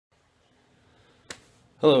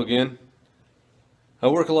Hello again. I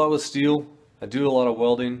work a lot with steel. I do a lot of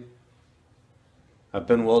welding. I've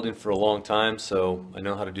been welding for a long time, so I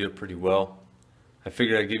know how to do it pretty well. I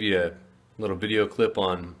figured I'd give you a little video clip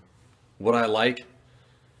on what I like,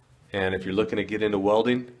 and if you're looking to get into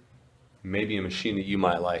welding, maybe a machine that you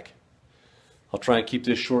might like. I'll try and keep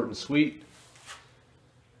this short and sweet.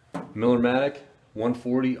 Millermatic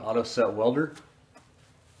 140 autoset welder.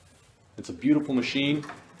 It's a beautiful machine.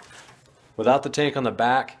 Without the tank on the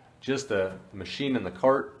back, just the machine in the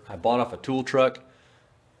cart. I bought off a tool truck.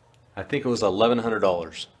 I think it was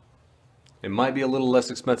 $1,100. It might be a little less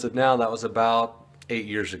expensive now. That was about 8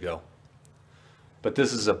 years ago. But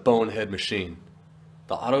this is a bonehead machine.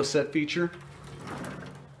 The autoset feature,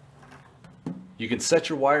 you can set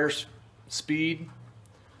your wires speed,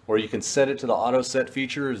 or you can set it to the autoset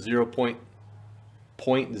feature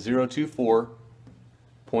 0.024,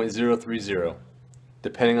 0.030.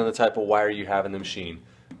 Depending on the type of wire you have in the machine.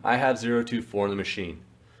 I have 0.24 in the machine.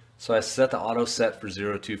 So I set the auto set for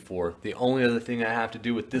 0.24. The only other thing I have to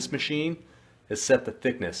do with this machine is set the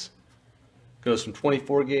thickness. It goes from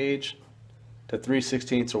 24 gauge to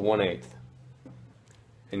 3/16 or 1/8.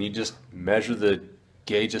 And you just measure the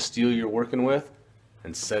gauge of steel you're working with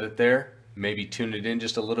and set it there. Maybe tune it in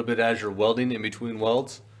just a little bit as you're welding in between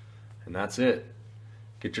welds. And that's it.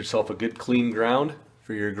 Get yourself a good clean ground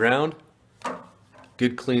for your ground.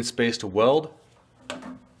 Good clean space to weld.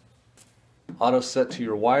 Auto set to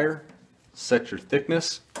your wire. Set your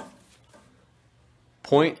thickness.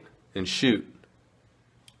 Point and shoot.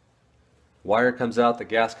 Wire comes out, the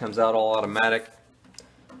gas comes out, all automatic.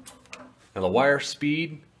 Now the wire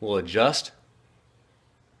speed will adjust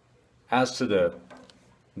as to the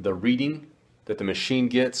reading that the machine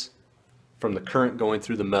gets from the current going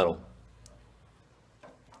through the metal.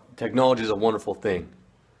 Technology is a wonderful thing.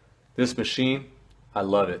 This machine, I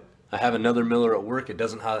love it. I have another Miller at work. It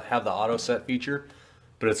doesn't have the auto set feature,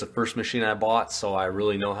 but it's the first machine I bought, so I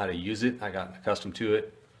really know how to use it. I got accustomed to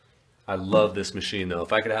it. I love this machine though.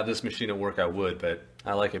 If I could have this machine at work, I would, but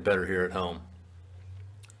I like it better here at home.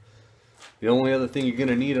 The only other thing you're going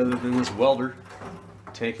to need other than this welder,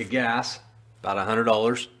 tank of gas, about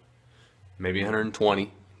 $100, maybe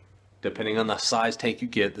 $120, depending on the size tank you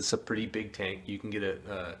get. This is a pretty big tank. You can get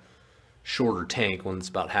a shorter tank when it's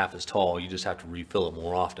about half as tall. You just have to refill it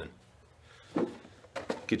more often.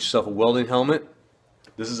 Get yourself a welding helmet.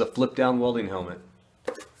 This is a flip down welding helmet.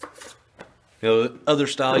 The other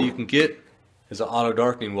style you can get is an auto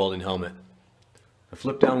darkening welding helmet. A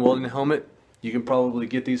flip down welding helmet, you can probably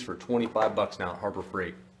get these for 25 bucks now at Harbor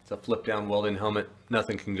Freight. It's a flip down welding helmet.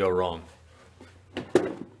 Nothing can go wrong.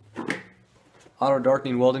 Auto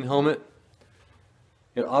darkening welding helmet.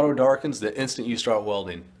 It auto darkens the instant you start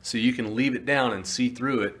welding, so you can leave it down and see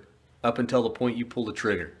through it up until the point you pull the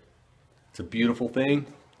trigger. It's a beautiful thing,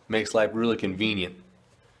 makes life really convenient,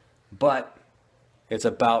 but it's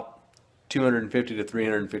about $250 to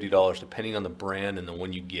 $350 depending on the brand and the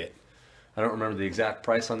one you get. I don't remember the exact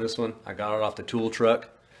price on this one. I got it off the tool truck.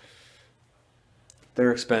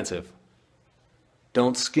 They're expensive.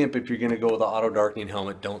 Don't skimp if you're going to go with the auto darkening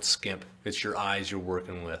helmet. Don't skimp. It's your eyes you're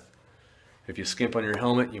working with. If you skimp on your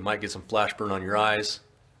helmet, you might get some flash burn on your eyes.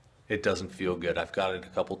 It doesn't feel good. I've got it a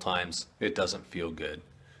couple times. It doesn't feel good.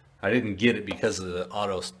 I didn't get it because of the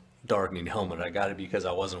auto darkening helmet. I got it because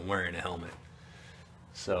I wasn't wearing a helmet.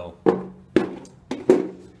 So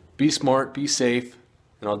be smart, be safe,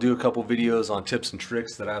 and I'll do a couple videos on tips and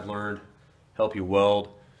tricks that I've learned, help you weld,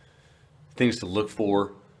 things to look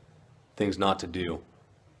for, things not to do.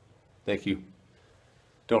 Thank you.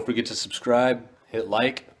 Don't forget to subscribe, hit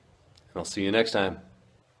like, and I'll see you next time.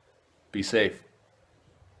 Be safe.